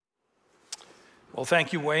Well,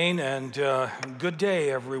 thank you, Wayne, and good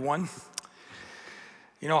day, everyone.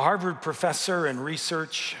 You know, Harvard professor and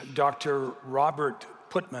research, Dr. Robert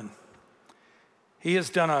Putnam, he has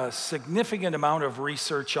done a significant amount of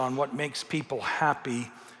research on what makes people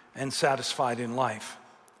happy and satisfied in life.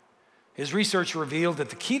 His research revealed that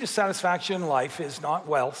the key to satisfaction in life is not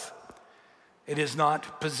wealth, it is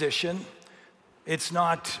not position, it's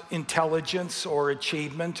not intelligence or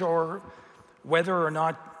achievement or whether or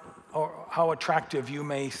not or how attractive you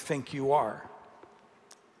may think you are.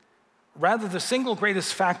 Rather, the single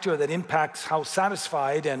greatest factor that impacts how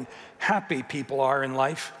satisfied and happy people are in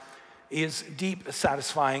life is deep,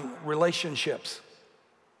 satisfying relationships.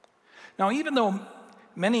 Now, even though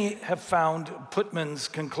many have found Putnam's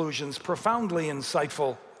conclusions profoundly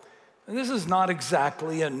insightful, this is not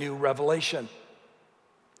exactly a new revelation.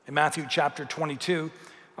 In Matthew chapter 22,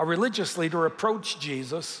 a religious leader approached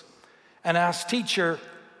Jesus and asked, "Teacher,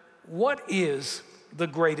 what is the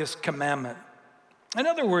greatest commandment?" In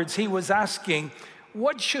other words, he was asking,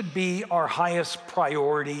 what should be our highest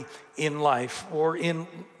priority in life? Or in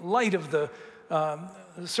light of the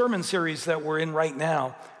sermon series that we're in right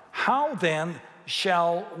now, how then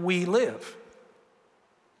shall we live?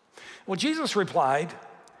 Well, Jesus replied,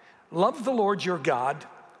 "Love the Lord your God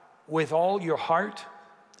with all your heart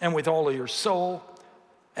and with all of your soul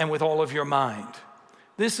and with all of your mind.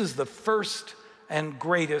 This is the first and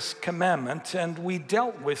greatest commandment," and we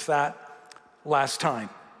dealt with that last time.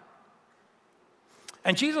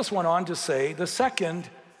 And Jesus went on to say, the second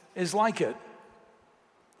is like it.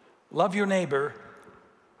 Love your neighbor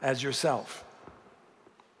as yourself.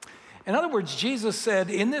 In other words, Jesus said,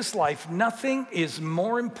 in this life, nothing is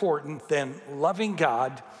more important than loving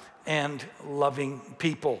God and loving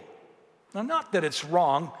people. Now, not that it's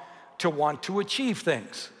wrong to want to achieve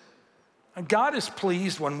things. God is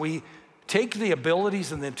pleased when we take the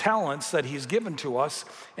abilities and the talents that he's given to us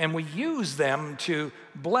and we use them to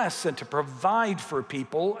bless and to provide for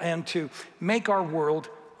people and to make our world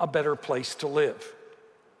a better place to live.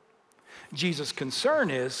 Jesus' concern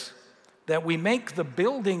is that we make the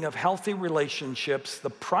building of healthy relationships the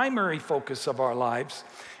primary focus of our lives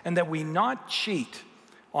and that we not cheat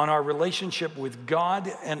on our relationship with God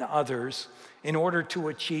and others in order to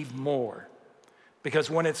achieve more. Because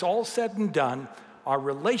when it's all said and done, our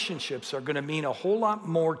relationships are going to mean a whole lot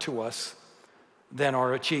more to us than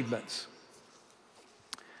our achievements.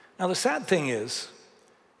 Now, the sad thing is,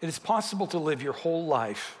 it is possible to live your whole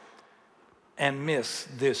life and miss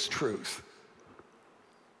this truth.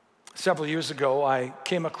 Several years ago, I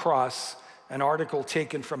came across an article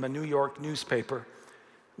taken from a New York newspaper,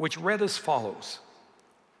 which read as follows: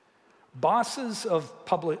 bosses of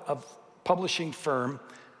publishing firm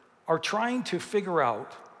are trying to figure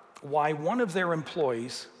out why one of their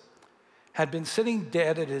employees had been sitting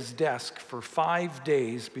dead at his desk for 5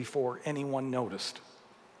 days before anyone noticed.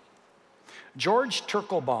 George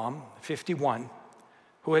Turkelbaum, 51,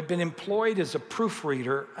 who had been employed as a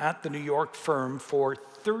proofreader at the New York firm for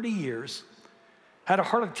 30 years, had a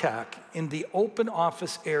heart attack in the open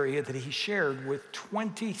office area that he shared with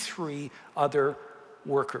 23 other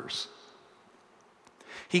workers.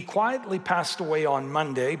 He quietly passed away on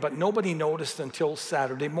Monday, but nobody noticed until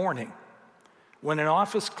Saturday morning, when an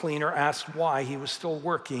office cleaner asked why he was still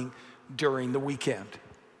working during the weekend.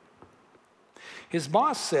 His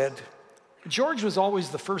boss said, "George was always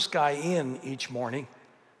the first guy in each morning,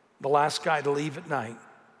 the last guy to leave at night.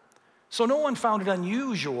 So no one found it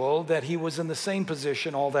unusual that he was in the same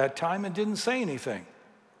position all that time and didn't say anything.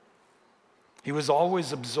 He was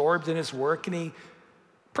always absorbed in his work and he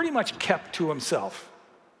pretty much kept to himself."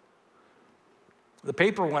 The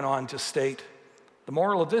paper went on to state, the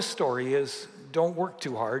moral of this story is, don't work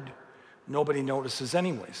too hard. Nobody notices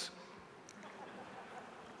anyways.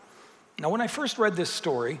 Now, when I first read this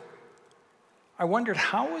story, I wondered,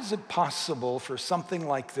 how is it possible for something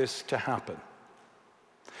like this to happen?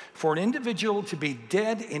 For an individual to be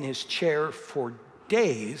dead in his chair for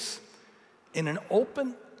days in an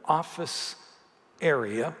open office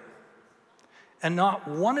area and not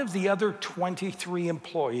one of the other 23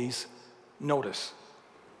 employees notice.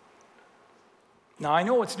 Now, I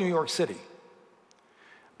know it's New York City,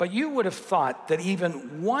 but you would have thought that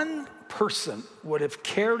even one person would have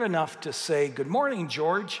cared enough to say, "Good morning,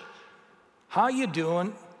 George, how you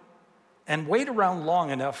doing?" and wait around long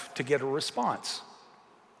enough to get a response.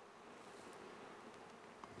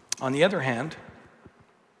 On the other hand,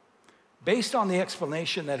 based on the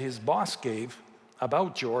explanation that his boss gave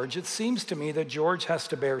about George, it seems to me that George has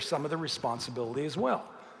to bear some of the responsibility as well.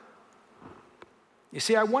 You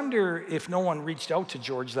see, I wonder if no one reached out to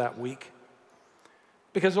George that week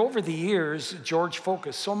Because over the years, George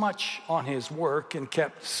focused so much on his work and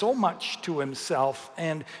kept so much to himself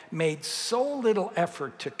and made so little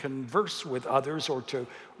effort to converse with others or to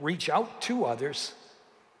reach out to others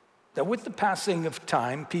that with the passing of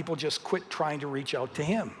time, people just quit trying to reach out to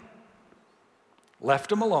him.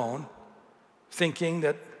 Left him alone, thinking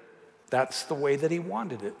that that's the way that he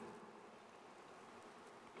wanted it.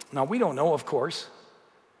 Now, we don't know, of course,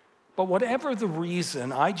 but whatever the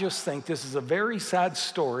reason, I just think this is a very sad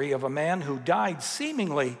story of a man who died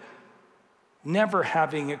seemingly never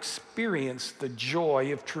having experienced the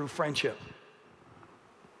joy of true friendship.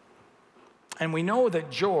 And we know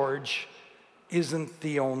that George isn't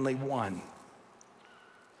the only one.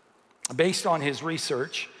 Based on his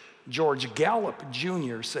research, George Gallup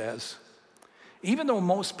Jr. says, even though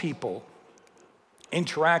most people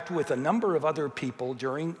interact with a number of other people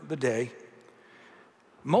during the day,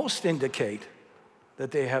 most indicate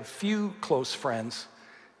that they have few close friends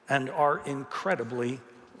and are incredibly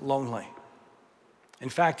lonely. In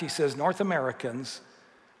fact, he says North Americans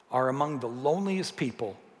are among the loneliest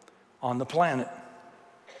people on the planet.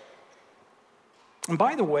 And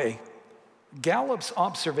by the way, Gallup's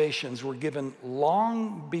observations were given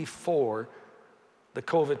long before the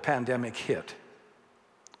COVID pandemic hit,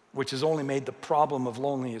 which has only made the problem of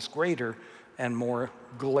loneliness greater and more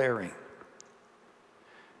glaring.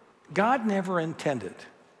 God never intended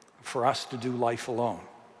for us to do life alone.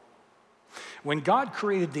 When God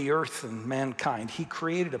created the earth and mankind, he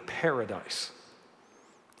created a paradise.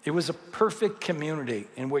 It was a perfect community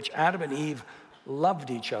in which Adam and Eve loved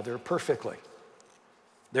each other perfectly.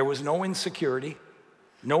 There was no insecurity,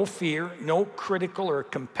 no fear, no critical or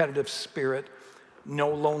competitive spirit, no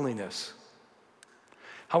loneliness.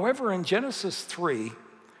 However, in Genesis 3,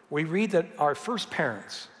 we read that our first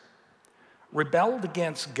parents rebelled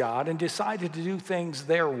against God and decided to do things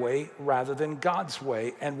their way rather than God's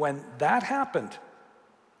way. And when that happened,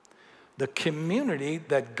 the community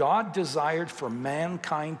that God desired for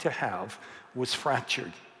mankind to have was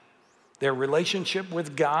fractured. Their relationship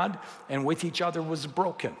with God and with each other was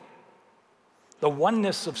broken. The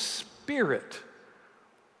oneness of spirit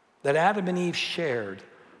that Adam and Eve shared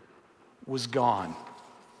was gone.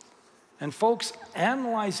 And folks,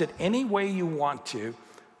 analyze it any way you want to,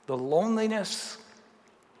 the loneliness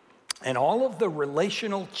and all of the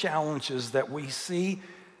relational challenges that we see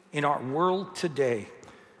in our world today,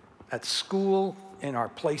 at school, in our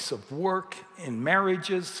place of work, in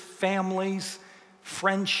marriages, families,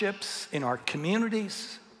 friendships, in our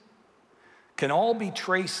communities, can all be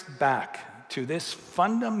traced back to this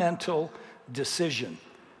fundamental decision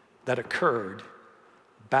that occurred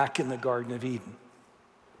back in the Garden of Eden.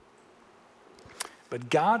 But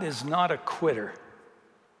God is not a quitter.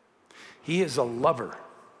 He is a lover.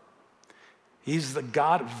 He's the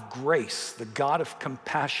God of grace, the God of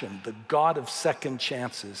compassion, the God of second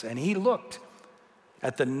chances. And he looked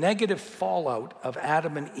at the negative fallout of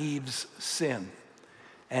Adam and Eve's sin,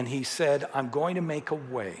 and he said, I'm going to make a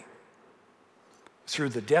way through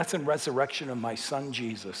the death and resurrection of my son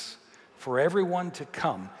Jesus for everyone to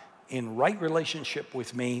come in right relationship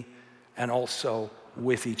with me and also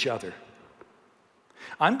with each other.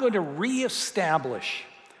 I'm going to reestablish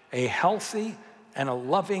a healthy and a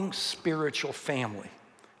loving spiritual family,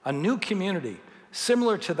 a new community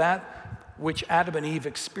similar to that which Adam and Eve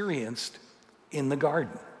experienced in the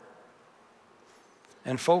garden.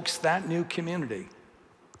 And folks, that new community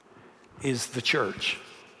is the church.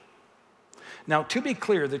 Now, to be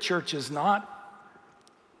clear, the church is not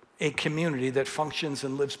a community that functions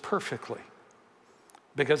and lives perfectly,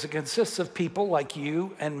 because it consists of people like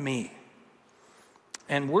you and me.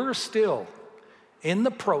 And we're still in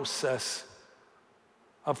the process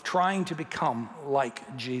of trying to become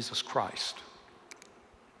like Jesus Christ.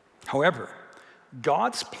 However,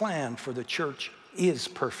 God's plan for the church is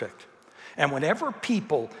perfect. And whenever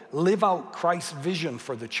people live out Christ's vision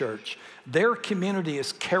for the church, their community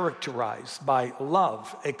is characterized by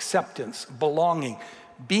love, acceptance, belonging,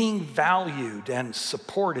 being valued and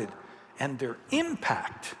supported, and their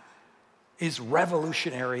impact is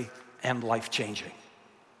revolutionary and life-changing.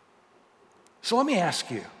 So let me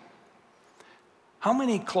ask you, how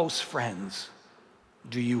many close friends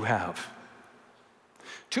do you have?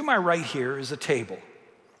 To my right here is a table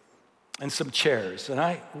and some chairs, and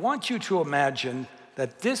I want you to imagine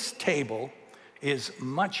that this table is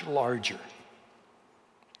much larger.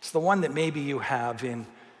 It's the one that maybe you have in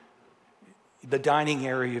the dining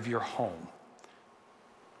area of your home.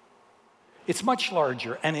 It's much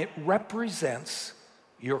larger, and it represents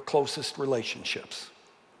your closest relationships.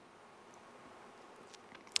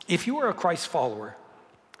 If you are a Christ follower,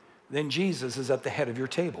 then Jesus is at the head of your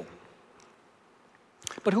table.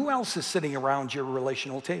 But who else is sitting around your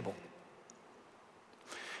relational table?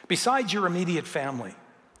 Besides your immediate family,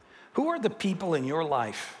 who are the people in your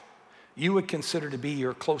life you would consider to be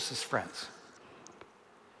your closest friends?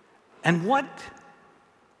 And what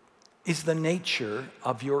is the nature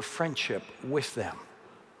of your friendship with them?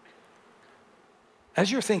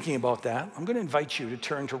 As you're thinking about that, I'm going to invite you to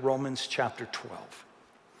turn to Romans chapter 12.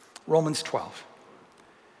 Romans 12.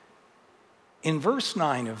 In verse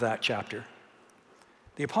 9 of that chapter,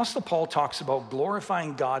 the Apostle Paul talks about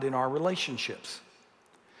glorifying God in our relationships.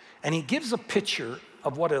 And he gives a picture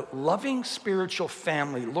of what a loving spiritual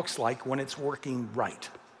family looks like when it's working right.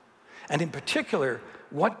 And in particular,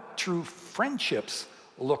 what true friendships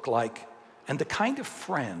look like and the kind of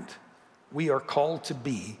friend we are called to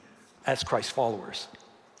be as Christ followers.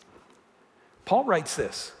 Paul writes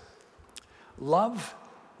this: love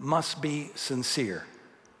must be sincere.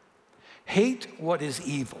 Hate what is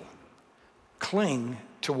evil. Cling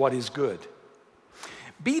to what is good.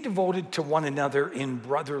 Be devoted to one another in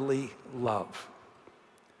brotherly love.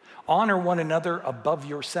 Honor one another above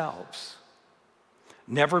yourselves.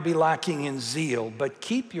 Never be lacking in zeal, but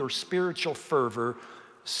keep your spiritual fervor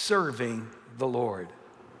serving the Lord.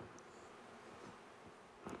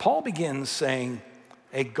 Paul begins saying,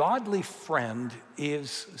 a godly friend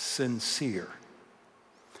is sincere.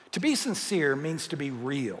 To be sincere means to be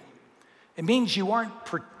real. It means you aren't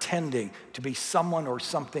pretending to be someone or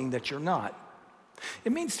something that you're not.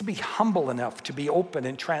 It means to be humble enough to be open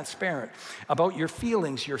and transparent about your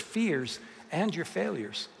feelings, your fears, and your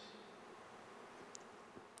failures.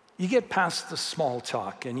 You get past the small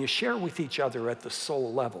talk and you share with each other at the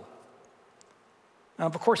soul level. Now,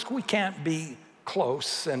 of course, we can't be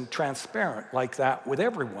close and transparent like that with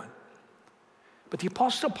everyone. But the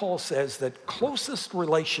Apostle Paul says that closest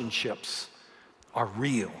relationships are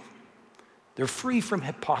real. They're free from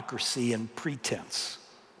hypocrisy and pretense.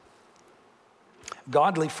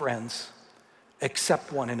 Godly friends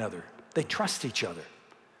accept one another. They trust each other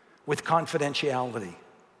with confidentiality,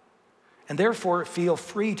 and therefore feel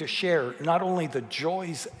free to share not only the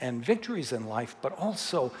joys and victories in life, but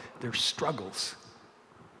also their struggles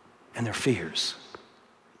and their fears.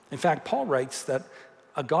 In fact, Paul writes that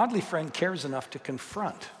a godly friend cares enough to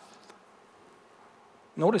confront.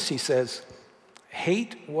 Notice he says,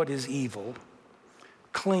 hate what is evil,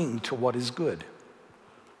 cling to what is good.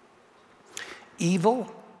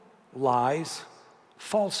 Evil, lies,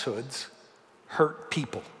 falsehoods hurt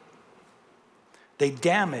people. They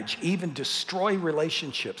damage, even destroy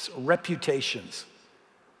relationships, reputations.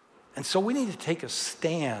 And so we need to take a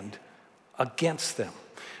stand against them.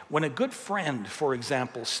 When a good friend, for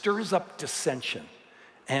example, stirs up dissension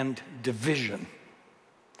and division,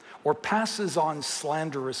 or passes on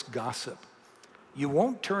slanderous gossip, you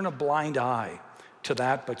won't turn a blind eye to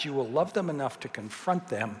that, but you will love them enough to confront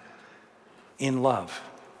them in love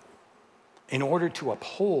in order to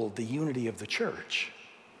uphold the unity of the church.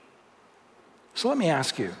 So let me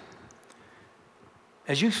ask you,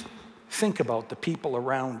 as you think about the people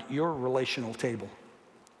around your relational table,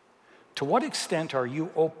 to what extent are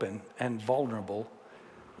you open and vulnerable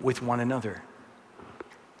with one another?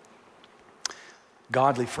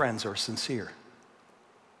 Godly friends are sincere.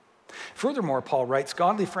 Furthermore, Paul writes,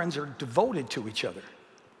 godly friends are devoted to each other.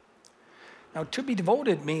 Now, to be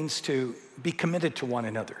devoted means to be committed to one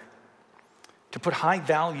another, to put high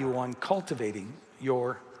value on cultivating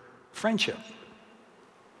your friendship.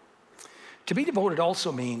 To be devoted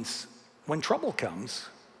also means when trouble comes,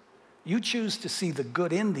 you choose to see the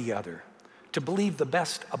good in the other, to believe the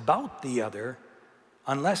best about the other,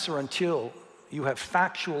 unless or until you have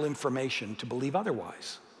factual information to believe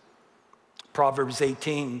otherwise. Proverbs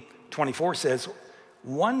 18:24 says,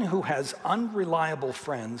 one who has unreliable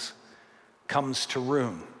friends comes to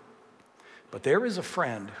ruin, but there is a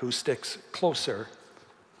friend who sticks closer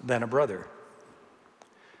than a brother.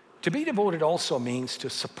 To be devoted also means to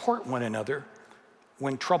support one another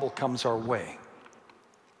when trouble comes our way.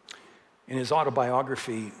 In his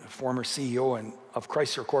autobiography, former CEO of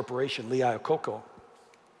Chrysler Corporation, Lee Iacocca,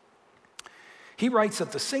 he writes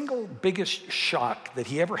that the single biggest shock that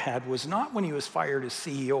he ever had was not when he was fired as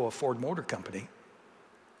CEO of Ford Motor Company,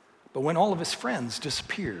 but when all of his friends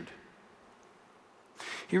disappeared.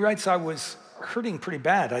 He writes, I was hurting pretty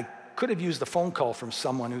bad. I could have used a phone call from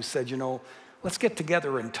someone who said, let's get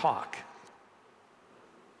together and talk.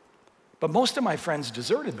 But most of my friends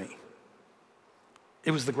deserted me.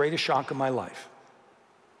 It was the greatest shock of my life.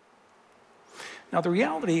 Now, the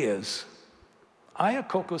reality is,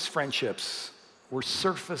 Iacocca's friendships were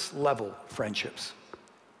surface level friendships.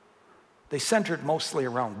 They centered mostly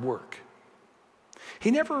around work.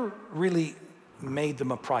 He never really made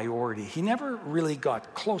them a priority. He never really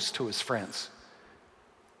got close to his friends.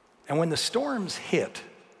 And when the storms hit,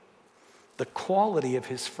 the quality of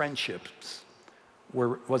his friendships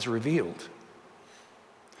was revealed.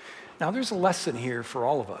 Now, there's a lesson here for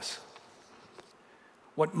all of us.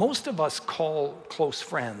 What most of us call close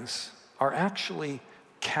friends are actually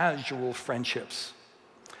casual friendships.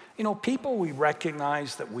 You know, people we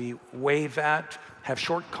recognize that we wave at, have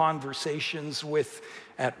short conversations with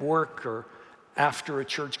at work or after a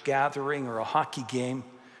church gathering or a hockey game,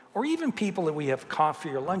 or even people that we have coffee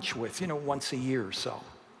or lunch with, once a year or so.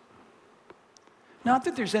 Not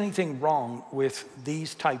that there's anything wrong with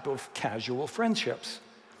these type of casual friendships,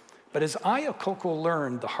 but as Ayakoko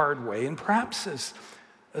learned the hard way, and perhaps as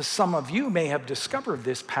some of you may have discovered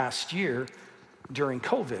this past year during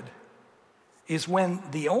COVID, is when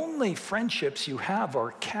the only friendships you have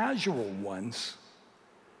are casual ones,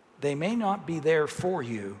 they may not be there for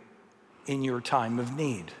you in your time of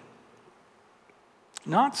need.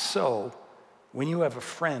 Not so when you have a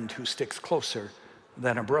friend who sticks closer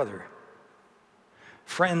than a brother.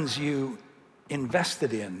 Friends you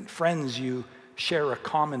invested in, friends you share a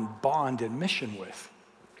common bond and mission with.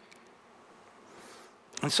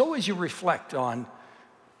 And so as you reflect on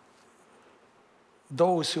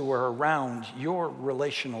those who are around your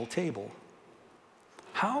relational table,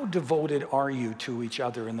 how devoted are you to each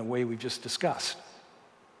other in the way we've just discussed?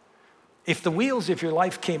 If the wheels of your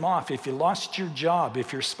life came off, if you lost your job,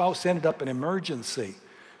 if your spouse ended up in emergency,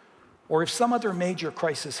 or if some other major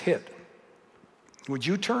crisis hit, would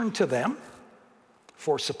you turn to them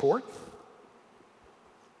for support?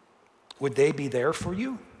 Would they be there for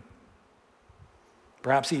you?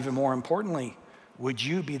 Perhaps even more importantly, would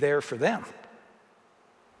you be there for them?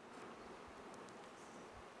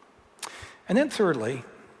 And then thirdly,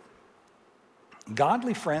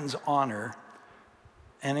 godly friends honor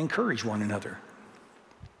and encourage one another.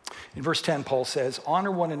 In verse 10, Paul says,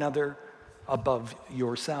 honor one another above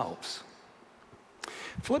yourselves.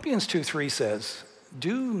 Philippians 2:3 says,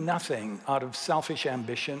 do nothing out of selfish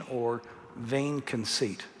ambition or vain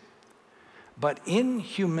conceit, but in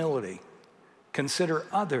humility consider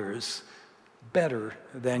others better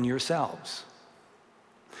than yourselves.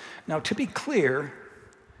 Now, to be clear,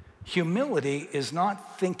 humility is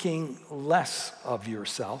not thinking less of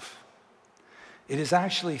yourself. It is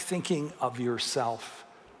actually thinking of yourself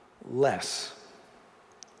less.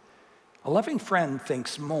 A loving friend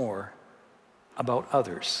thinks more about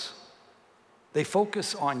others. They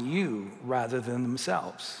focus on you rather than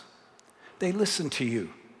themselves. They listen to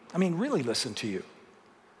you. Really listen to you.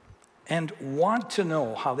 And want to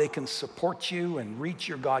know how they can support you and reach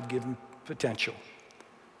your God-given potential.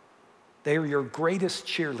 They are your greatest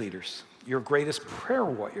cheerleaders, your greatest prayer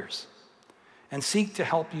warriors, and seek to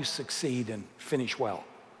help you succeed and finish well.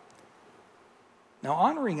 Now,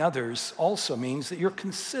 honoring others also means that you're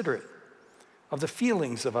considerate of the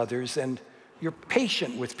feelings of others and you're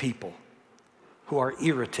patient with people who are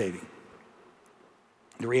irritating.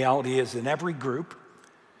 The reality is, in every group,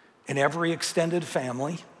 in every extended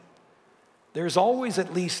family, there's always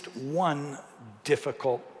at least one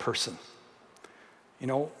difficult person.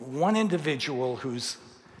 One individual who's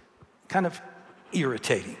kind of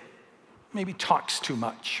irritating, maybe talks too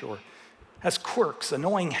much or has quirks,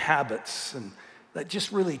 annoying habits, and that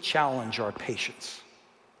just really challenge our patience.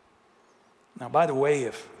 Now, by the way,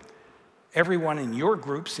 if everyone in your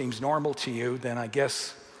group seems normal to you, then I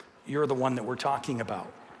guess you're the one that we're talking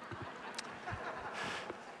about.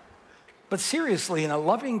 But seriously, in a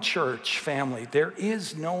loving church family, there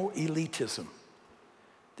is no elitism.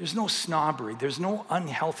 There's no snobbery. There's no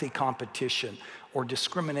unhealthy competition or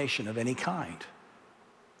discrimination of any kind.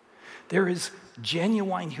 There is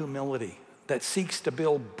genuine humility that seeks to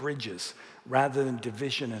build bridges rather than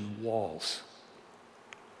division and walls.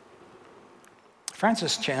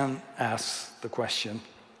 Francis Chan asks the question,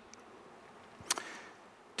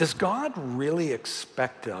 does God really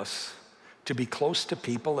expect us to be close to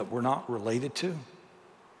people that we're not related to?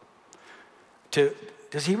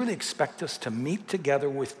 Does he really expect us to meet together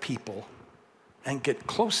with people and get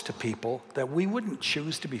close to people that we wouldn't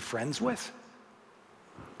choose to be friends with?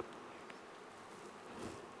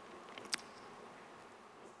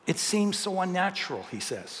 It seems so unnatural, he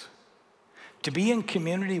says, to be in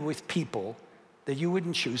community with people that you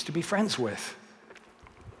wouldn't choose to be friends with.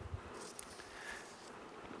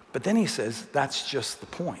 But then he says, that's just the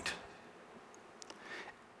point.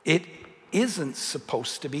 It isn't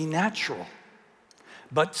supposed to be natural,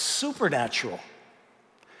 but supernatural.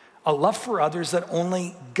 A love for others that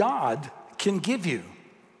only God can give you.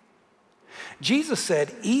 Jesus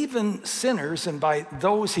said, even sinners, and by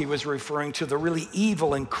those he was referring to the really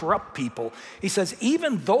evil and corrupt people, he says,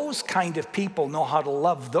 even those kind of people know how to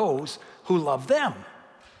love those who love them.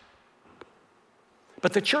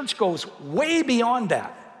 But the church goes way beyond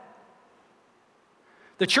that.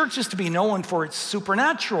 The church is to be known for its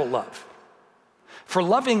supernatural love, for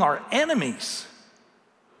loving our enemies,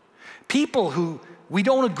 people who we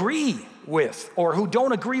don't agree with or who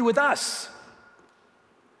don't agree with us,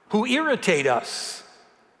 who irritate us,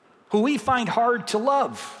 who we find hard to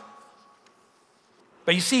love.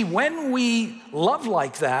 But you see, when we love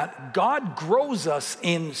like that, God grows us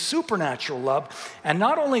in supernatural love, and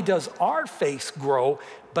not only does our faith grow,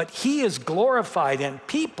 but he is glorified, and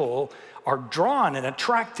people are drawn and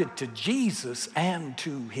attracted to Jesus and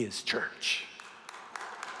to his church.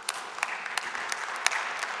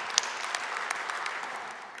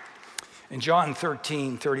 In John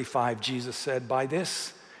 13:35, Jesus said, "By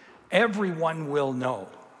this, everyone will know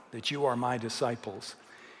that you are my disciples,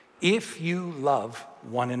 if you love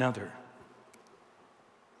one another."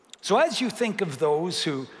 So as you think of those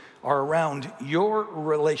who are around your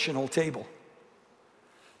relational table,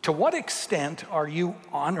 to what extent are you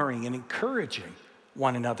honoring and encouraging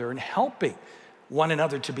one another and helping one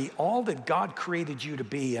another to be all that God created you to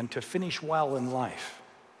be and to finish well in life?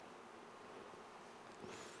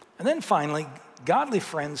 And then finally, godly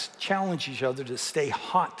friends challenge each other to stay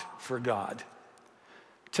hot for God,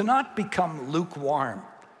 to not become lukewarm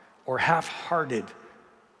or half-hearted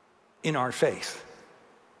in our faith,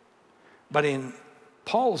 but in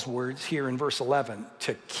Paul's words here in verse 11,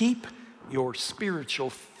 to keep your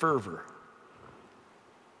spiritual fervor.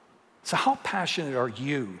 So how passionate are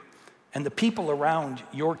you and the people around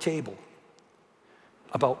your table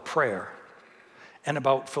about prayer and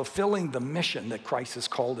about fulfilling the mission that Christ has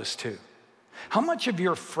called us to? How much of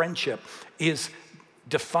your friendship is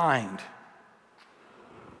defined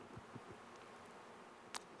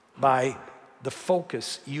by the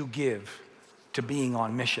focus you give to being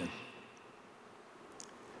on mission?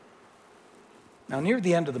 Now, near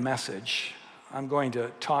the end of the message, I'm going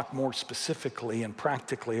to talk more specifically and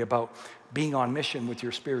practically about being on mission with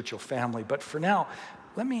your spiritual family. But for now,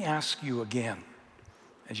 let me ask you again,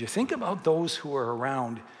 as you think about those who are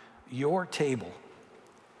around your table,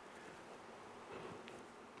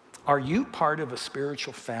 are you part of a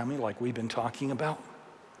spiritual family like we've been talking about?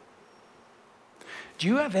 Do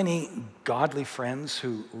you have any godly friends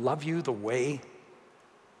who love you the way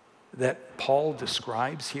that Paul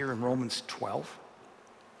describes here in Romans 12?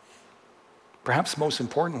 Perhaps most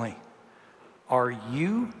importantly, are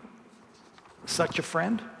you such a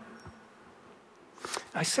friend?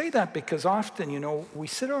 I say that because often, we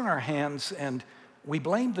sit on our hands and we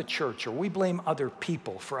blame the church or we blame other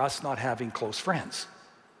people for us not having close friends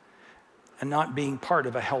and not being part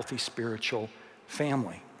of a healthy spiritual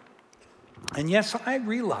family. And yes, I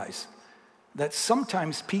realize that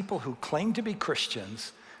sometimes people who claim to be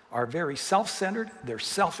Christians are very self-centered, they're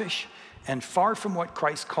selfish, and far from what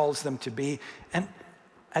Christ calls them to be, and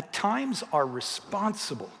at times are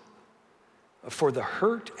responsible for the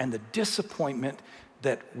hurt and the disappointment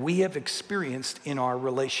that we have experienced in our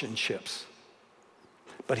relationships.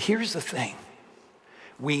 But here's the thing.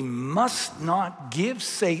 We must not give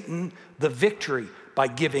Satan the victory by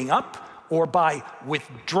giving up or by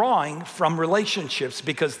withdrawing from relationships,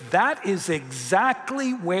 because that is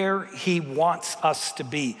exactly where he wants us to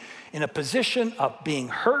be, in a position of being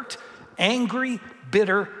hurt, angry,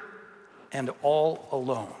 bitter, and all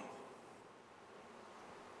alone.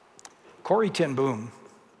 Corrie ten Boom,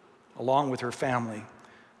 along with her family,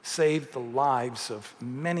 saved the lives of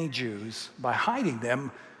many Jews by hiding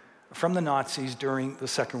them from the Nazis during the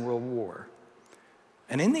Second World War.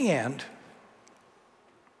 And in the end,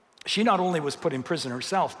 she not only was put in prison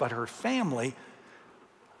herself, but her family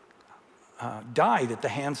died at the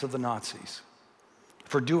hands of the Nazis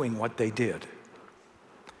for doing what they did.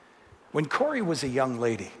 When Corrie was a young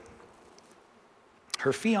lady,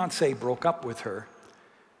 her fiancé broke up with her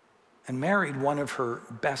and married one of her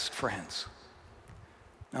best friends.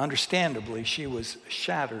 Now, understandably, she was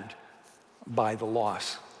shattered by the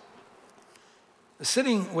loss.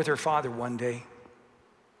 Sitting with her father one day,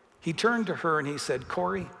 he turned to her and he said,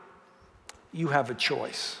 "Corrie, you have a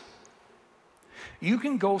choice. You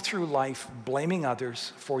can go through life blaming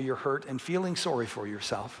others for your hurt and feeling sorry for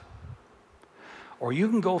yourself, or you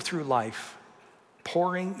can go through life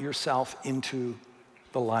pouring yourself into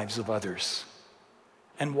the lives of others.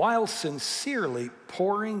 And while sincerely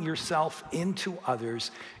pouring yourself into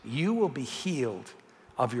others, you will be healed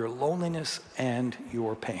of your loneliness and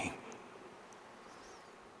your pain."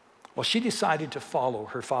 Well, she decided to follow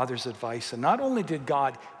her father's advice, and not only did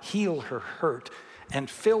God heal her hurt and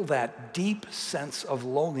fill that deep sense of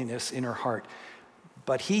loneliness in her heart,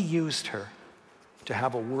 but he used her to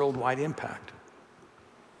have a worldwide impact.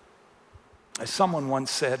 As someone once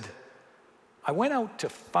said, I went out to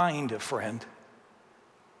find a friend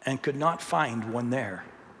and could not find one there.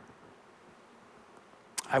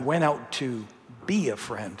 I went out to be a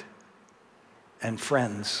friend, and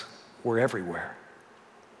friends were everywhere.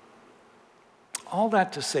 All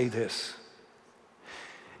that to say this: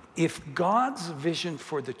 if God's vision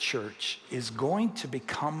for the church is going to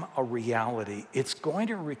become a reality, it's going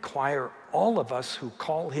to require all of us who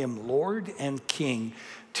call him Lord and King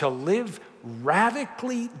to live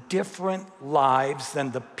radically different lives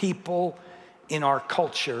than the people in our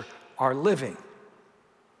culture are living.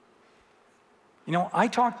 You know, I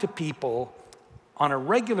talk to people on a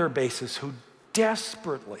regular basis who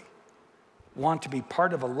desperately want to be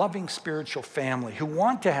part of a loving spiritual family, who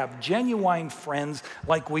want to have genuine friends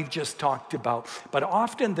like we've just talked about, but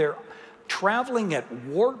often they're traveling at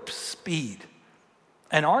warp speed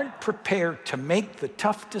and aren't prepared to make the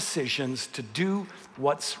tough decisions to do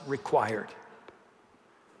what's required.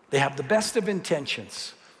 They have the best of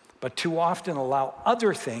intentions, but too often allow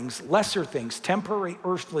other things, lesser things, temporary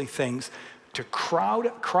earthly things, to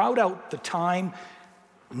crowd out the time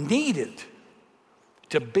needed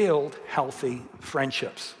to build healthy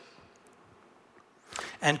friendships.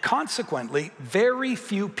 And consequently, very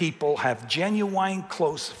few people have genuine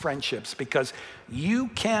close friendships because you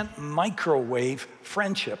can't microwave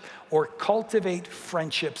friendship or cultivate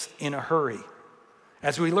friendships in a hurry.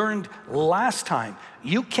 As we learned last time,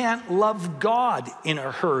 you can't love God in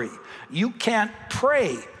a hurry. You can't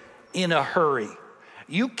pray in a hurry.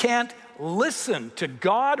 You can't listen to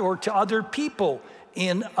God or to other people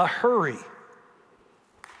in a hurry.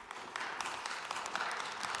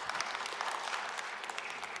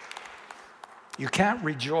 You can't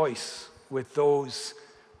rejoice with those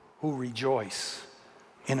who rejoice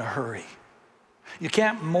in a hurry. You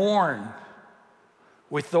can't mourn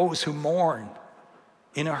with those who mourn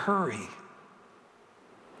in a hurry.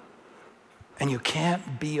 And you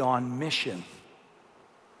can't be on mission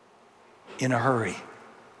in a hurry.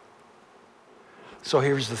 So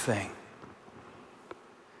here's the thing.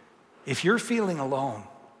 If you're feeling alone,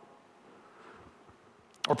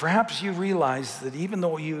 or perhaps you realize that even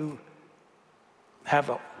though you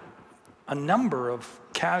have a number of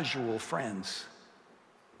casual friends,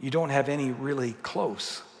 you don't have any really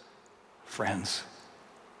close friends,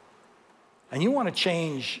 and you want to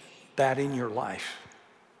change that in your life,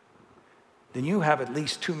 then you have at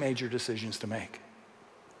least two major decisions to make.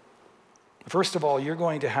 First of all, you're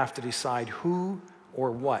going to have to decide who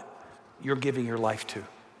or what you're giving your life to.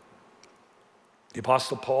 The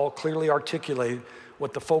Apostle Paul clearly articulated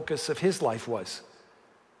what the focus of his life was.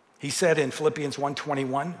 He said in Philippians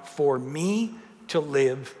 1:21, "For me to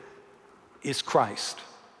live is Christ."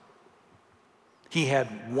 He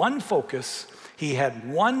had one focus, he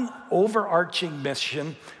had one overarching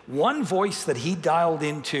mission, one voice that he dialed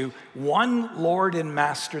into, one Lord and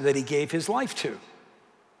Master that he gave his life to.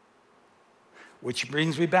 Which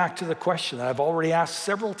brings me back to the question that I've already asked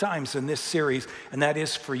several times in this series, and that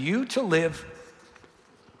is, for you to live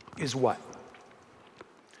is what?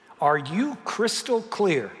 Are you crystal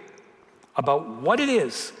clear about what it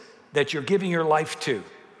is that you're giving your life to?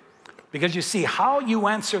 Because you see, how you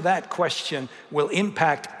answer that question will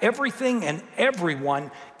impact everything and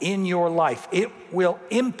everyone in your life. It will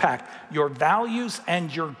impact your values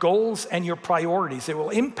and your goals and your priorities. It will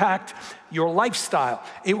impact your lifestyle.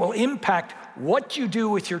 It will impact what you do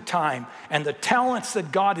with your time and the talents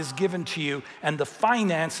that God has given to you and the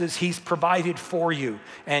finances he's provided for you.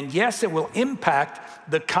 And yes, it will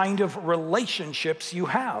impact the kind of relationships you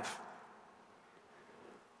have.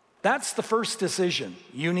 That's the first decision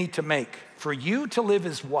you need to make. For you to live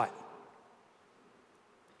is what?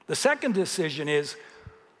 The second decision is,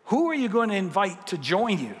 who are you going to invite to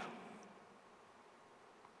join you?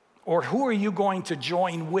 Or who are you going to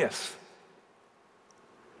join with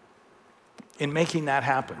in making that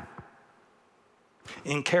happen,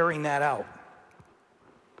 in carrying that out?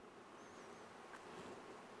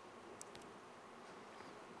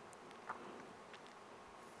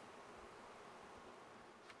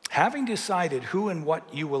 Having decided who and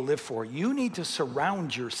what you will live for, you need to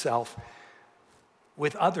surround yourself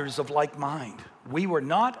with others of like mind. We were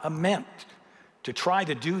not meant to try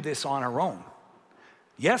to do this on our own.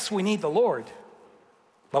 Yes, we need the Lord,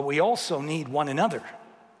 but we also need one another.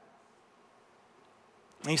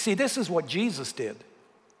 And you see, this is what Jesus did.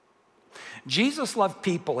 Jesus loved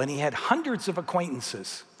people, and he had hundreds of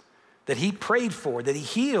acquaintances. that he prayed for, that he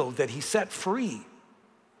healed, that he set free.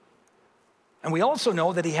 And we also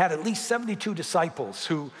know that he had at least 72 disciples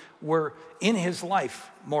who were in his life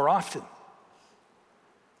more often.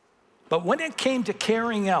 But when it came to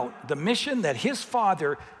carrying out the mission that his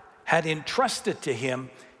Father had entrusted to him,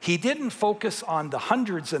 he didn't focus on the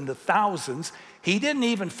hundreds and the thousands. He didn't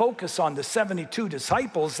even focus on the 72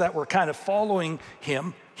 disciples that were kind of following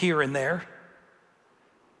him here and there.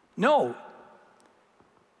 No,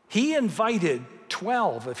 he invited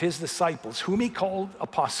 12 of his disciples, whom he called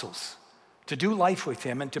apostles, to do life with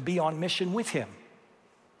him and to be on mission with him.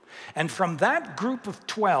 And from that group of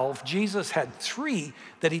 12, Jesus had 3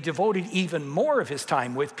 that he devoted even more of his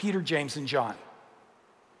time with, Peter, James, and John.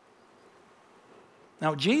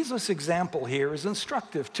 Now, Jesus' example here is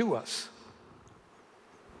instructive to us.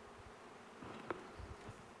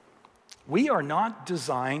 We are not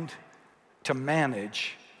designed to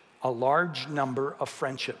manage a large number of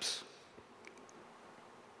friendships.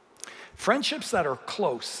 Friendships that are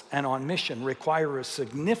close and on mission require a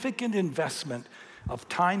significant investment of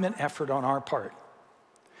time and effort on our part.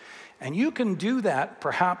 And you can do that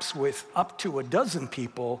perhaps with up to a dozen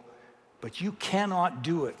people, but you cannot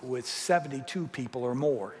do it with 72 people or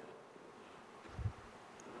more.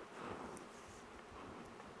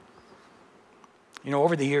 You know,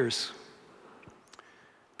 over the years,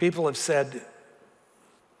 people have said,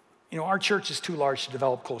 our church is too large to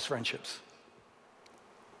develop close friendships.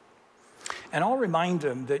 And I'll remind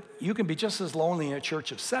them that you can be just as lonely in a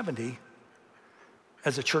church of 70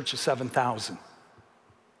 as a church of 7,000.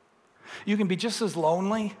 You can be just as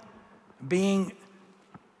lonely being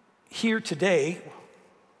here today,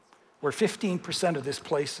 where 15% of this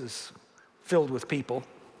place is filled with people,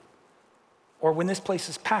 or when this place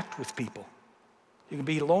is packed with people. You can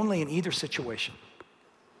be lonely in either situation.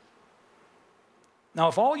 Now,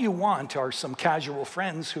 if all you want are some casual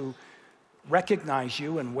friends who recognize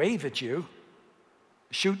you and wave at you,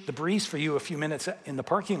 shoot the breeze for you a few minutes in the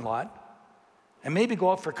parking lot, and maybe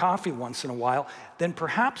go out for coffee once in a while, then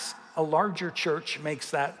perhaps a larger church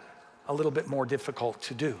makes that a little bit more difficult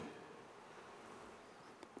to do.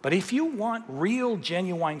 But if you want real,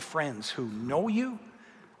 genuine friends who know you,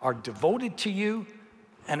 are devoted to you,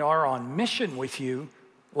 and are on mission with you,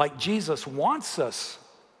 like Jesus wants us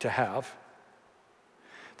to have,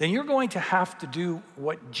 then you're going to have to do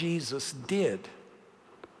what Jesus did.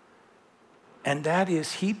 And that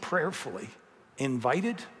is, he prayerfully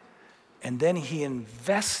invited, and then he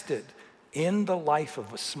invested in the life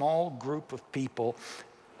of a small group of people.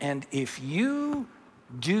 And if you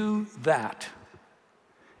do that,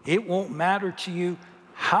 it won't matter to you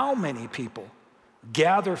how many people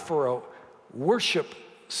gather for a worship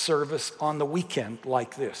service on the weekend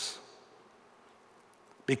like this.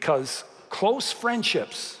 Because close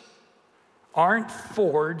friendships aren't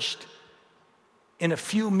forged in a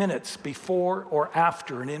few minutes before or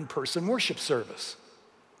after an in-person worship service.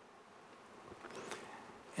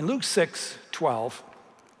 In Luke 6:12,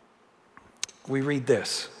 we read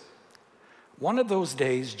this. One of those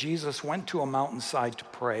days, Jesus went to a mountainside to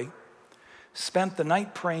pray, spent the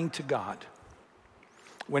night praying to God.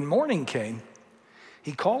 When morning came,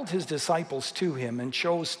 he called his disciples to him and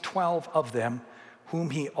chose 12 of them,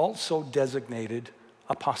 whom he also designated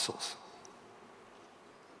apostles.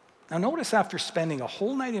 Now notice, after spending a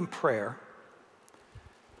whole night in prayer,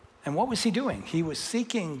 and what was he doing? He was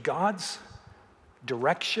seeking God's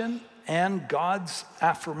direction and God's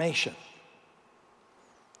affirmation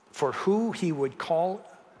for who he would call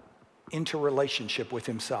into relationship with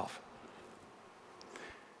himself.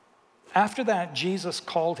 After that, Jesus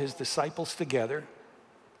called his disciples together,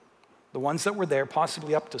 the ones that were there,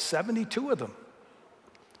 possibly up to 72 of them.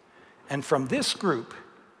 And from this group,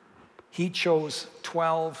 he chose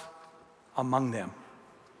 12 among them.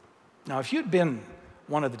 Now, if you'd been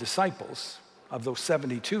one of the disciples of those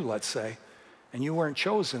 72, let's say, and you weren't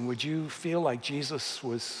chosen, would you feel like Jesus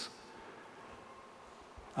was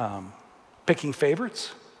picking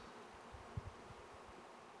favorites?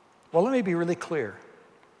 Well, let me be really clear.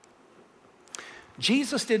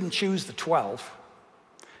 Jesus didn't choose the 12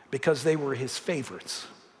 because they were his favorites,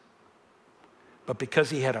 but because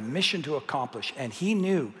he had a mission to accomplish, and he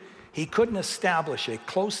knew he couldn't establish a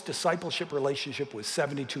close discipleship relationship with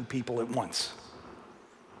 72 people at once.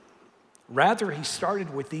 Rather, he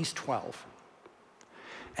started with these 12,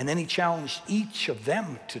 and then he challenged each of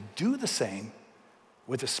them to do the same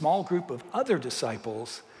with a small group of other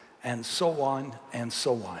disciples, and so on and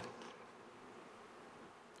so on.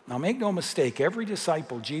 Now, make no mistake, every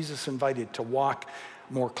disciple Jesus invited to walk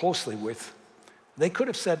more closely with, they could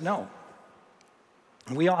have said no.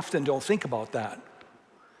 And we often don't think about that,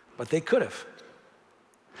 but they could have.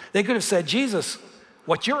 They could have said, Jesus,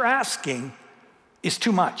 what you're asking is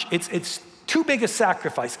too much. It's too big a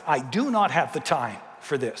sacrifice. I do not have the time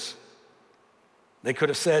for this. They could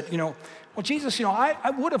have said, well, Jesus, I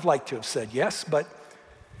would have liked to have said yes, but,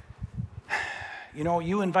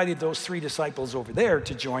 you invited those 3 disciples over there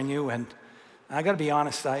to join you, and I got to be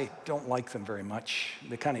honest, I don't like them very much.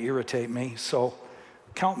 They kind of irritate me, so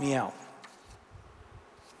count me out.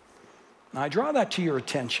 Now, I draw that to your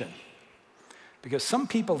attention because some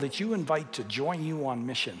people that you invite to join you on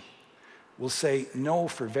mission will say no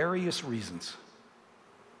for various reasons,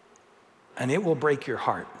 and it will break your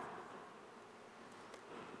heart.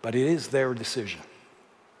 But it is their decision.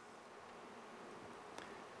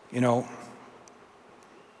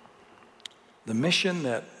 The mission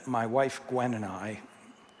that my wife Gwen and I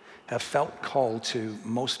have felt called to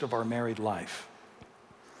most of our married life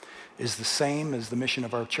is the same as the mission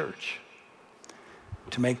of our church: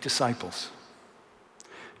 to make disciples,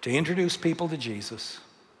 to introduce people to Jesus,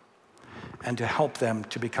 and to help them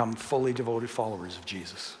to become fully devoted followers of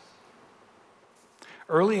Jesus.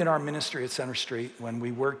 Early in our ministry at Center Street, when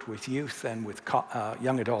we worked with youth and with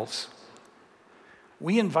young adults,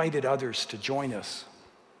 we invited others to join us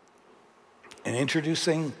in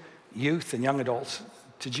introducing youth and young adults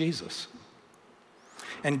to Jesus.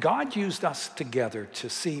 And God used us together to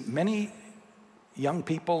see many young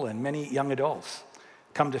people and many young adults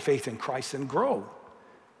come to faith in Christ and grow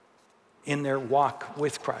in their walk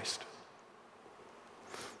with Christ.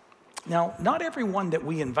 Now, not everyone that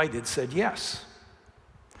we invited said yes,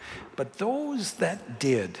 but those that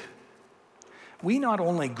did, we not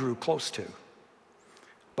only grew close to,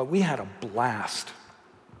 but we had a blast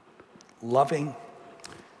loving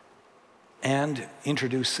and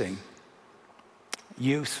introducing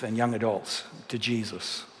youth and young adults to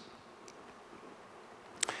Jesus.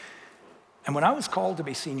 And when I was called to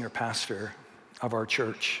be senior pastor of our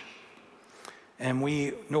church, and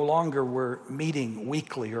we no longer were meeting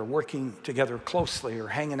weekly or working together closely or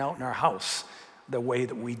hanging out in our house the way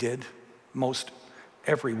that we did most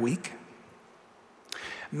every week,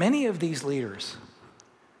 many of these leaders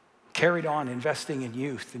carried on investing in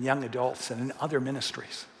youth and young adults and in other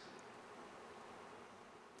ministries.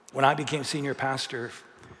 When I became senior pastor,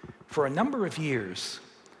 for a number of years,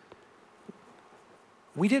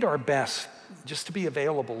 we did our best just to be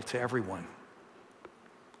available to everyone.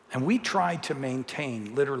 And we tried to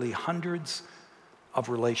maintain literally hundreds of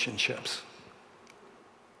relationships,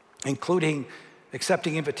 including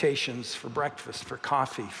accepting invitations for breakfast, for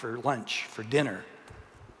coffee, for lunch, for dinner.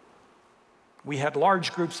 We had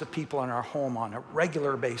large groups of people in our home on a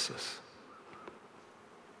regular basis.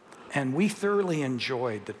 And we thoroughly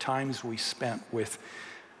enjoyed the times we spent with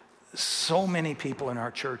so many people in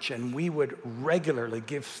our church, and we would regularly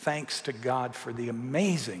give thanks to God for the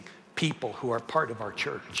amazing people who are part of our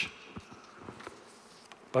church.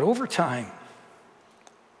 But over time,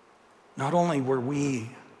 not only were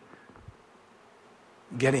we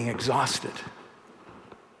getting exhausted,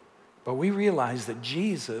 but we realized that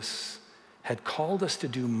Jesus had called us to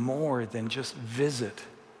do more than just visit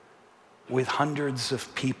with hundreds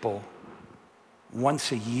of people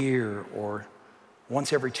once a year or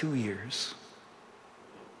once every 2 years.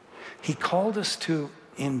 He called us to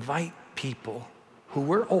invite people who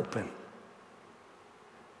were open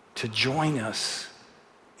to join us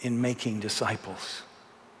in making disciples,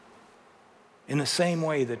 in the same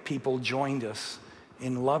way that people joined us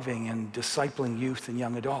in loving and discipling youth and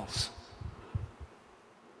young adults.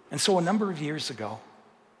 And so a number of years ago,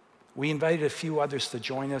 we invited a few others to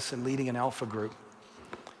join us in leading an alpha group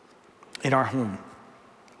in our home.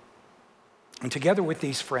 And together with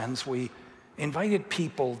these friends, we invited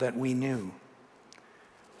people that we knew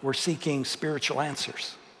were seeking spiritual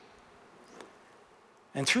answers.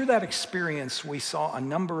 And through that experience, we saw a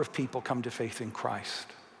number of people come to faith in Christ.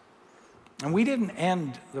 And we didn't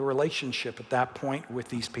end the relationship at that point with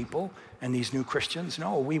these people and these new Christians.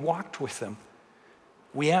 No, we walked with them.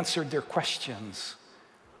 We answered their questions.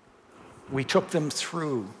 We took them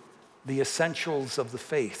through the essentials of the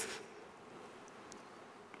faith.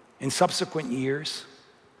 In subsequent years,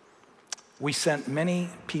 we sent many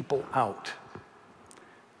people out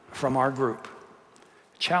from our group,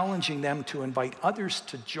 challenging them to invite others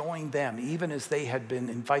to join them, even as they had been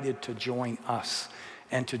invited to join us,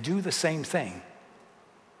 and to do the same thing.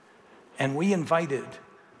 And we invited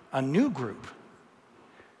a new group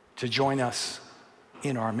to join us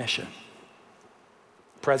in our mission.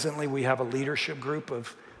 Presently, we have a leadership group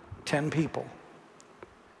of 10 people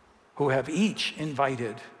who have each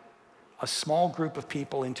invited a small group of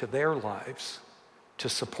people into their lives to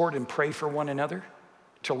support and pray for one another,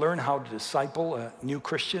 to learn how to disciple a new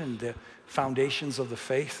Christian in the foundations of the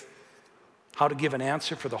faith, how to give an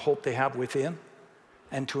answer for the hope they have within,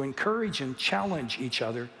 and to encourage and challenge each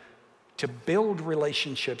other to build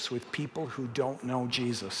relationships with people who don't know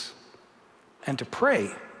Jesus, and to pray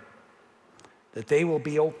that they will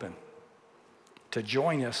be open to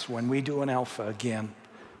join us when we do an Alpha again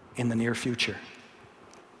in the near future.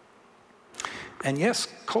 And yes,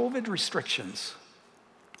 COVID restrictions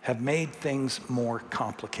have made things more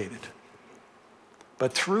complicated.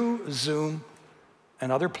 But through Zoom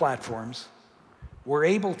and other platforms, we're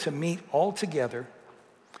able to meet all together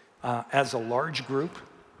as a large group,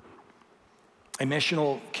 a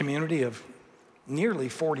missional community of nearly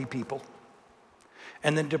 40 people,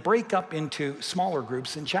 and then to break up into smaller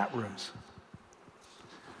groups in chat rooms.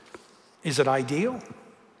 Is it ideal?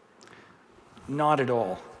 Not at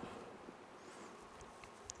all.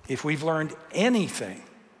 If we've learned anything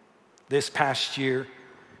this past year,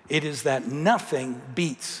 it is that nothing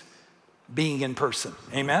beats being in person.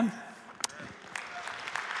 Amen?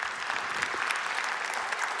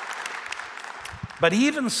 But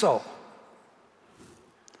even so,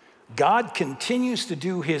 God continues to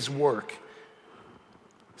do his work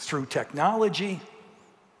through technology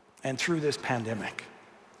and through this pandemic.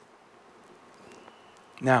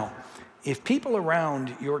 Now, if people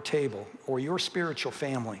around your table or your spiritual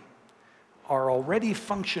family are already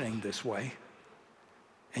functioning this way,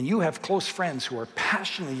 and you have close friends who are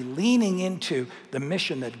passionately leaning into the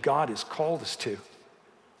mission that God has called us to,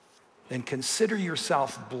 then consider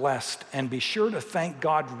yourself blessed and be sure to thank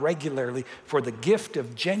God regularly for the gift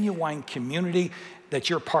of genuine community that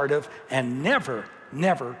you're part of, and never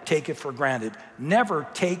take it for granted. Never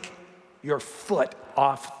take your foot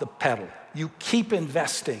off the pedal. You keep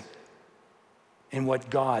investing in what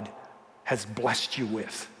God has blessed you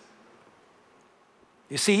with.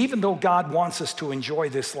 You see, even though God wants us to enjoy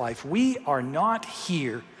this life, we are not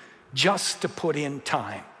here just to put in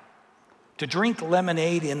time, to drink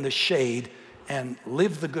lemonade in the shade and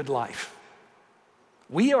live the good life.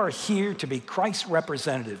 We are here to be Christ's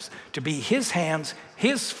representatives, to be his hands,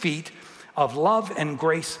 his feet of love and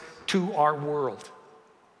grace to our world.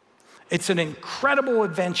 It's an incredible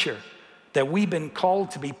adventure that we've been called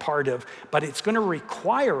to be part of, but it's going to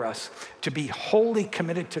require us to be wholly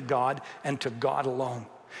committed to God and to God alone.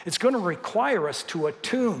 It's going to require us to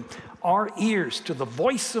attune our ears to the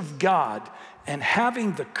voice of God and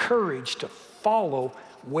having the courage to follow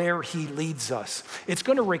where he leads us. It's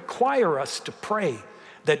going to require us to pray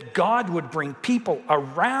that God would bring people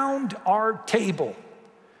around our table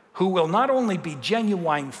who will not only be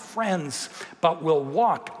genuine friends, but will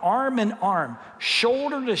walk arm in arm,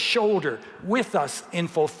 shoulder to shoulder with us in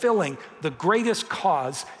fulfilling the greatest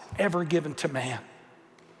cause ever given to man.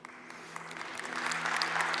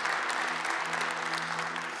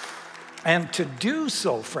 And to do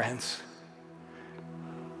so, friends,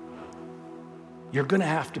 you're going to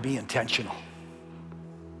have to be intentional.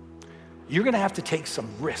 You're going to have to take some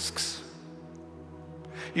risks.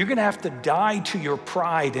 You're going to have to die to your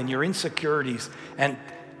pride and your insecurities and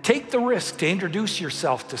take the risk to introduce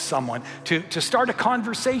yourself to someone, to start a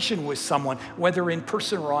conversation with someone, whether in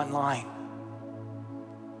person or online.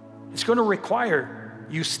 It's going to require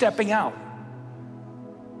you stepping out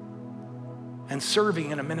and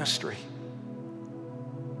serving in a ministry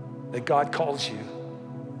that God calls you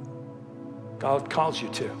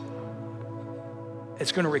to.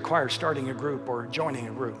 It's going to require starting a group or joining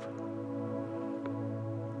a group.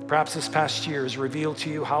 Perhaps this past year has revealed to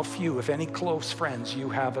you how few, if any, close friends you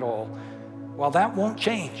have at all. Well, that won't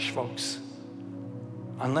change, folks,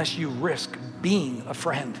 unless you risk being a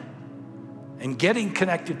friend and getting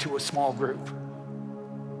connected to a small group.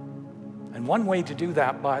 And one way to do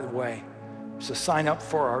that, by the way, is to sign up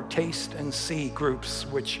for our Taste and See groups,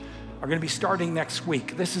 which are going to be starting next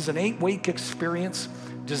week. This is an 8-week experience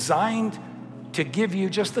designed to give you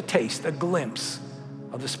just a taste, a glimpse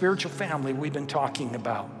of the spiritual family we've been talking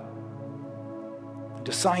about.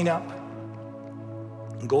 To sign up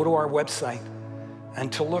and go to our website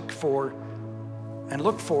and to look for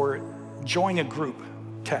join a group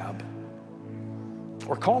tab,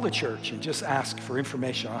 or call the church and just ask for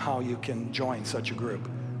information on how you can join such a group.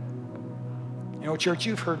 You know, church,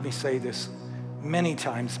 you've heard me say this many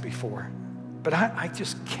times before, but I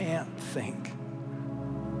just can't think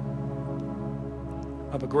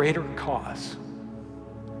of a greater cause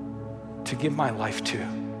to give my life to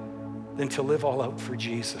than to live all out for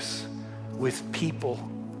Jesus with people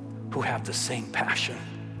who have the same passion.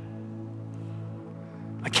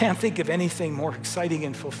 I can't think of anything more exciting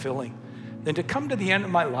and fulfilling than to come to the end of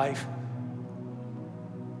my life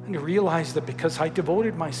and to realize that because I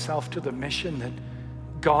devoted myself to the mission, that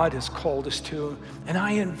God has called us to. And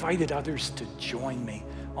I invited others to join me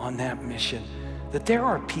on that mission. That there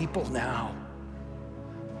are people now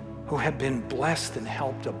who have been blessed and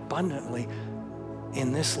helped abundantly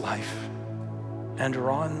in this life and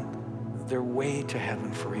are on their way to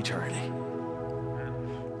heaven for eternity.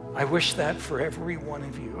 I wish that for every one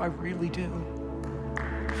of you. I really do.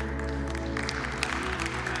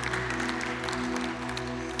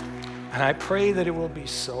 And I pray that it will be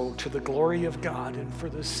so to the glory of God and for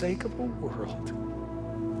the sake of a world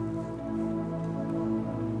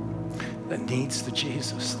that needs the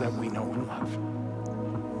Jesus that we know and love.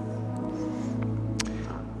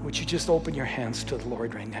 Would you just open your hands to the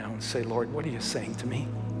Lord right now and say, Lord, what are you saying to me?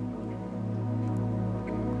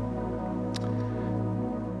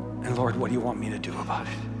 And Lord, what do you want me to do about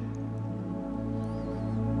it?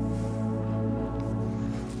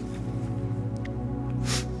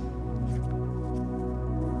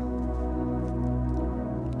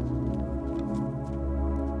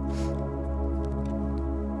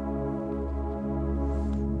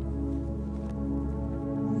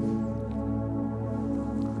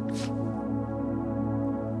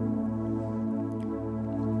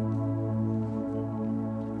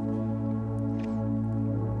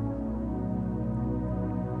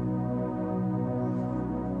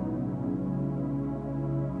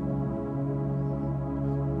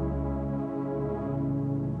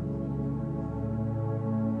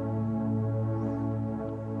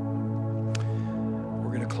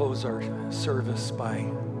 Close our service by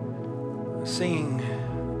singing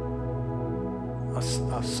a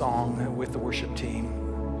song with the worship team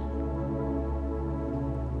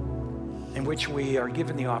in which we are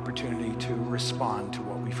given the opportunity to respond to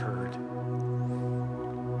what we've heard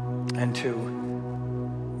and to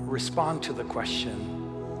respond to the question,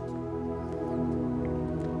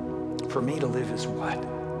 for me to live is what?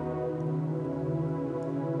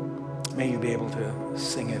 May you be able to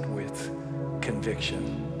sing it with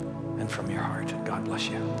conviction and from your heart. God bless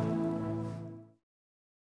you.